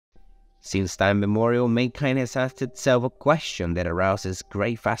Since time immemorial, mankind has asked itself a question that arouses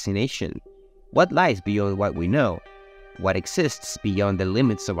great fascination. What lies beyond what we know? What exists beyond the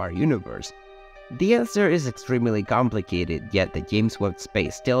limits of our universe? The answer is extremely complicated, yet the James Webb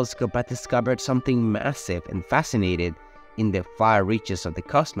Space Telescope has discovered something massive and fascinating in the far reaches of the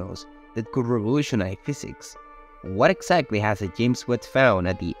cosmos that could revolutionize physics. What exactly has the James Webb found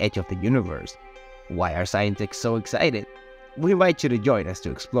at the edge of the universe? Why are scientists so excited? We invite you to join us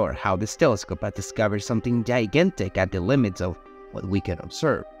to explore how this telescope has discovered something gigantic at the limits of what we can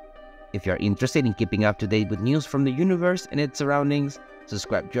observe. If you are interested in keeping up to date with news from the universe and its surroundings,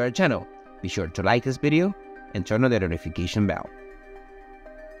 subscribe to our channel. Be sure to like this video and turn on the notification bell.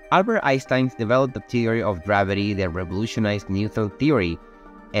 Albert Einstein developed a theory of gravity that revolutionized Newton's theory,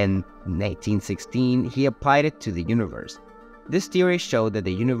 and in 1916 he applied it to the universe. This theory showed that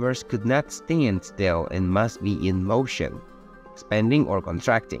the universe could not stand still and must be in motion, expanding or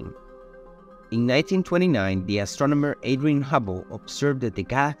contracting. In 1929, the astronomer Adrian Hubble observed that the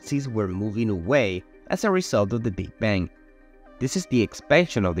galaxies were moving away as a result of the Big Bang. This is the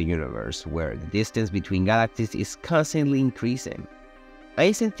expansion of the universe, where the distance between galaxies is constantly increasing.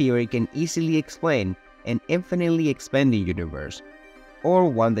 Einstein's theory can easily explain an infinitely expanding universe, or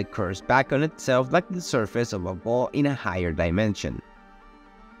one that curves back on itself like the surface of a ball in a higher dimension.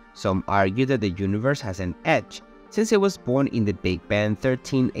 Some argue that the universe has an edge, since it was born in the Big Bang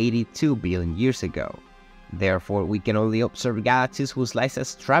 1382 billion years ago. Therefore, we can only observe galaxies whose light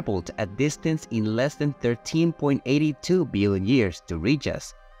has traveled a distance in less than 13.82 billion years to reach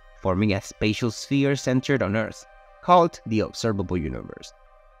us, forming a spatial sphere centered on Earth, called the observable universe.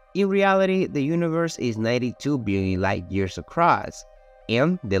 In reality, the universe is 92 billion light years across,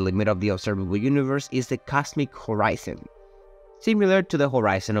 and the limit of the observable universe is the cosmic horizon, similar to the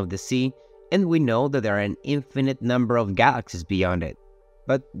horizon of the sea, and we know that there are an infinite number of galaxies beyond it,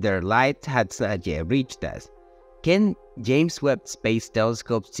 but their light has not yet reached us. Can James Webb Space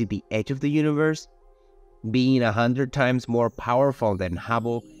Telescope see the edge of the universe? Being 100 times more powerful than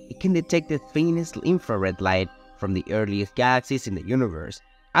Hubble, it can detect the faintest infrared light from the earliest galaxies in the universe,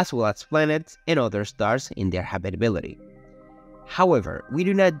 as well as planets and other stars in their habitability. However, we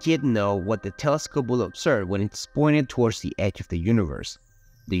do not yet know what the telescope will observe when it's pointed towards the edge of the universe.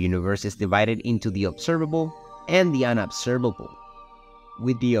 The universe is divided into the observable and the unobservable,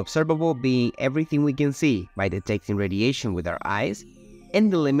 with the observable being everything we can see by detecting radiation with our eyes,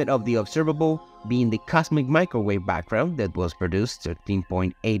 and the limit of the observable being the cosmic microwave background that was produced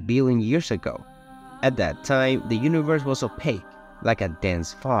 13.8 billion years ago. At that time, the universe was opaque, like a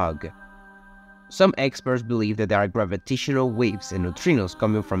dense fog. Some experts believe that there are gravitational waves and neutrinos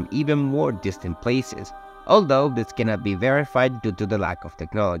coming from even more distant places, although this cannot be verified due to the lack of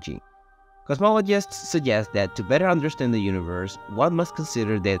technology. Cosmologists suggest that to better understand the universe, one must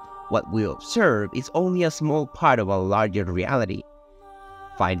consider that what we observe is only a small part of a larger reality.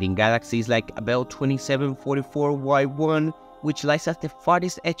 Finding galaxies like Abell 2744y1, which lies at the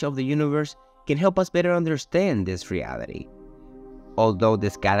farthest edge of the universe, can help us better understand this reality. Although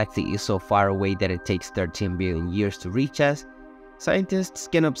this galaxy is so far away that it takes 13 billion years to reach us, scientists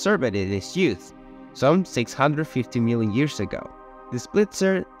can observe it in its youth, some 650 million years ago. The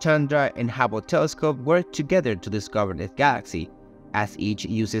Spitzer, Chandra, and Hubble telescope work together to discover this galaxy, as each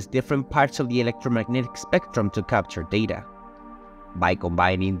uses different parts of the electromagnetic spectrum to capture data. By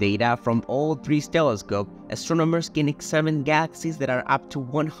combining data from all three telescopes, astronomers can examine galaxies that are up to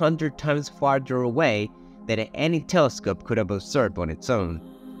 100 times farther away than any telescope could have observed on its own.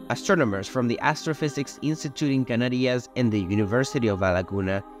 Astronomers from the Astrophysics Institute in Canarias and the University of La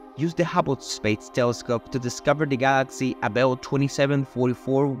Laguna use the Hubble Space Telescope to discover the galaxy Abell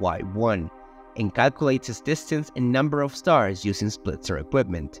 2744y1 and calculate its distance and number of stars using Spitzer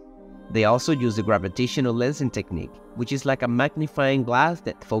equipment. They also use the gravitational lensing technique, which is like a magnifying glass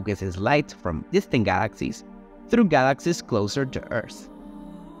that focuses light from distant galaxies through galaxies closer to Earth.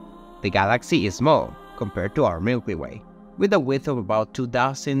 The galaxy is small compared to our Milky Way, with a width of about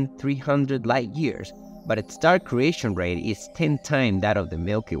 2,300 light years, but its star creation rate is 10 times that of the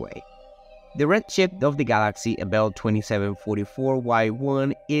Milky Way. The redshift of the galaxy Abell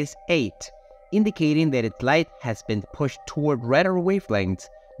 2744y1 is 8, indicating that its light has been pushed toward redder wavelengths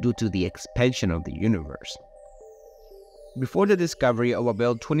due to the expansion of the universe. Before the discovery of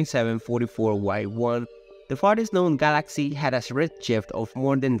Abell 2744y1, the farthest known galaxy had a redshift of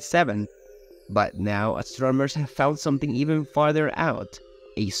more than 7, but now astronomers have found something even farther out,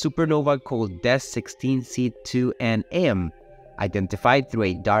 a supernova called DES 16C2NM, identified through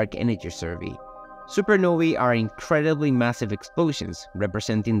a dark energy survey. Supernovae are incredibly massive explosions,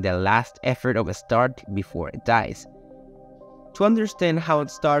 representing the last effort of a star before it dies. To understand how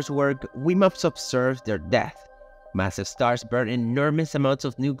stars work, we must observe their death. Massive stars burn enormous amounts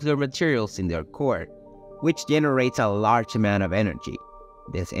of nuclear materials in their core, which generates a large amount of energy.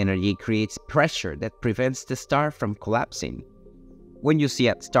 This energy creates pressure that prevents the star from collapsing. When you see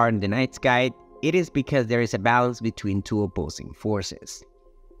a star in the night sky, it is because there is a balance between two opposing forces.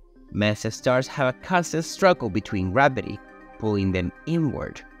 Massive stars have a constant struggle between gravity, pulling them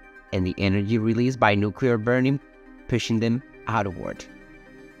inward, and the energy released by nuclear burning, pushing them outward.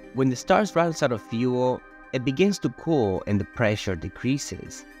 When the star runs out of fuel, it begins to cool and the pressure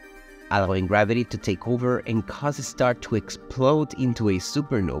decreases, allowing gravity to take over and cause the star to explode into a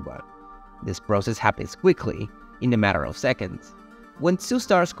supernova. This process happens quickly, in a matter of seconds. When two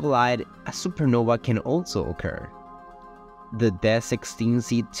stars collide, a supernova can also occur. The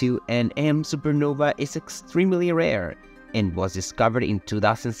D16C2NM supernova is extremely rare and was discovered in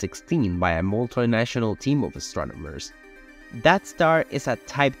 2016 by a multinational team of astronomers. That star is a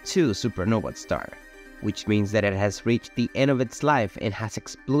Type II supernova star, which means that it has reached the end of its life and has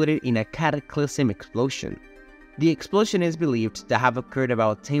exploded in a cataclysmic explosion. The explosion is believed to have occurred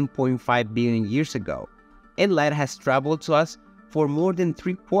about 10.5 billion years ago, and light has traveled to us for more than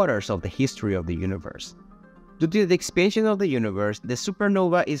 3/4 of the history of the universe. Due to the expansion of the universe, the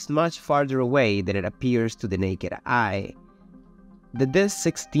supernova is much farther away than it appears to the naked eye. The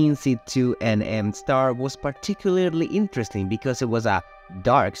D16C2NM star was particularly interesting because it was a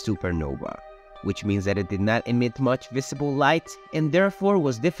dark supernova, which means that it did not emit much visible light and therefore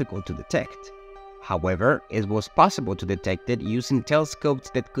was difficult to detect. However, it was possible to detect it using telescopes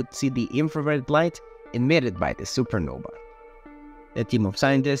that could see the infrared light emitted by the supernova. The team of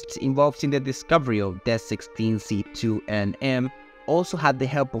scientists involved in the discovery of D16C2NM also had the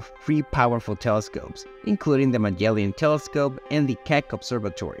help of 3 powerful telescopes, including the Magellan Telescope and the Keck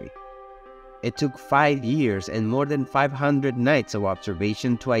Observatory. It took 5 years and more than 500 nights of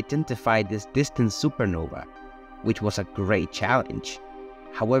observation to identify this distant supernova, which was a great challenge.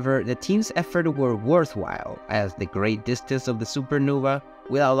 However, the team's efforts were worthwhile, as the great distance of the supernova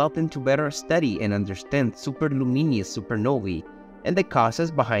will allow them to better study and understand superluminous supernovae and the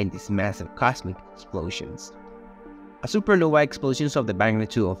causes behind these massive cosmic explosions. A supernova explosion of the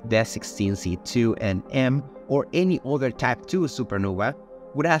magnitude of D16C2NM or any other Type II supernova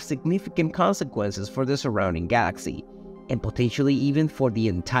would have significant consequences for the surrounding galaxy, and potentially even for the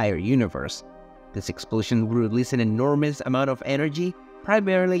entire universe. This explosion would release an enormous amount of energy,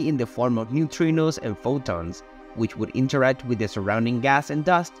 primarily in the form of neutrinos and photons, which would interact with the surrounding gas and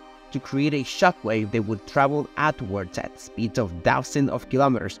dust to create a shockwave that would travel outwards at speeds of thousands of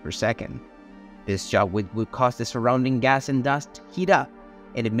kilometers per second. This shockwave would cause the surrounding gas and dust to heat up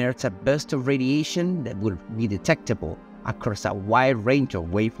and emit a burst of radiation that would be detectable across a wide range of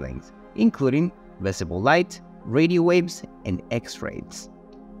wavelengths, including visible light, radio waves, and X-rays.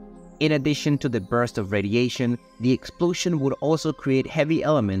 In addition to the burst of radiation, the explosion would also create heavy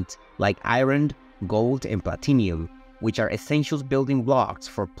elements like iron, gold, and platinum, which are essential building blocks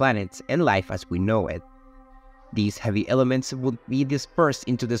for planets and life as we know it. These heavy elements would be dispersed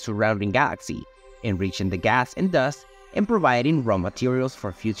into the surrounding galaxy, enriching the gas and dust and providing raw materials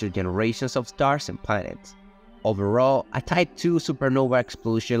for future generations of stars and planets. Overall, a Type II supernova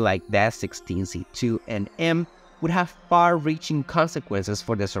explosion like D16C2NM would have far-reaching consequences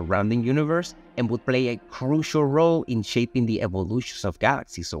for the surrounding universe and would play a crucial role in shaping the evolution of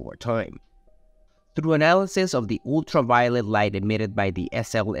galaxies over time. Through analysis of the ultraviolet light emitted by the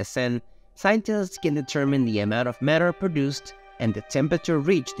SLSN, scientists can determine the amount of matter produced and the temperature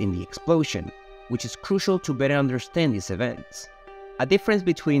reached in the explosion, which is crucial to better understand these events. A difference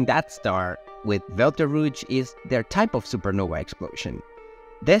between that star with Rouge is their type of supernova explosion.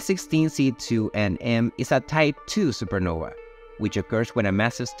 D16C2NM is a Type II supernova, which occurs when a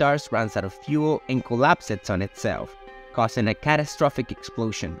massive star runs out of fuel and collapses on itself, causing a catastrophic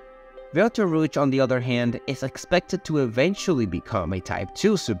explosion. Rouge, on the other hand, is expected to eventually become a Type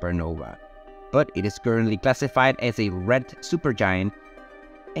II supernova, but it is currently classified as a red supergiant,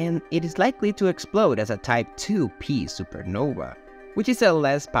 and it is likely to explode as a Type IIp supernova, which is a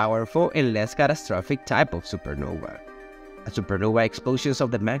less powerful and less catastrophic type of supernova. A supernova explosion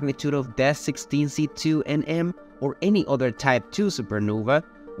of the magnitude of D16C2NM or any other Type II supernova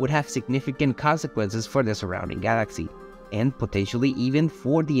would have significant consequences for the surrounding galaxy, and potentially even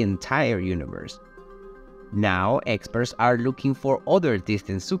for the entire universe. Now, experts are looking for other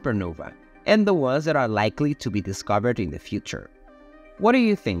distant supernovae, and the ones that are likely to be discovered in the future. What do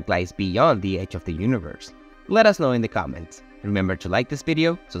you think lies beyond the edge of the universe? Let us know in the comments. Remember to like this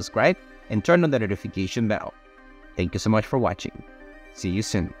video, subscribe, and turn on the notification bell. Thank you so much for watching. See you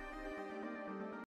soon.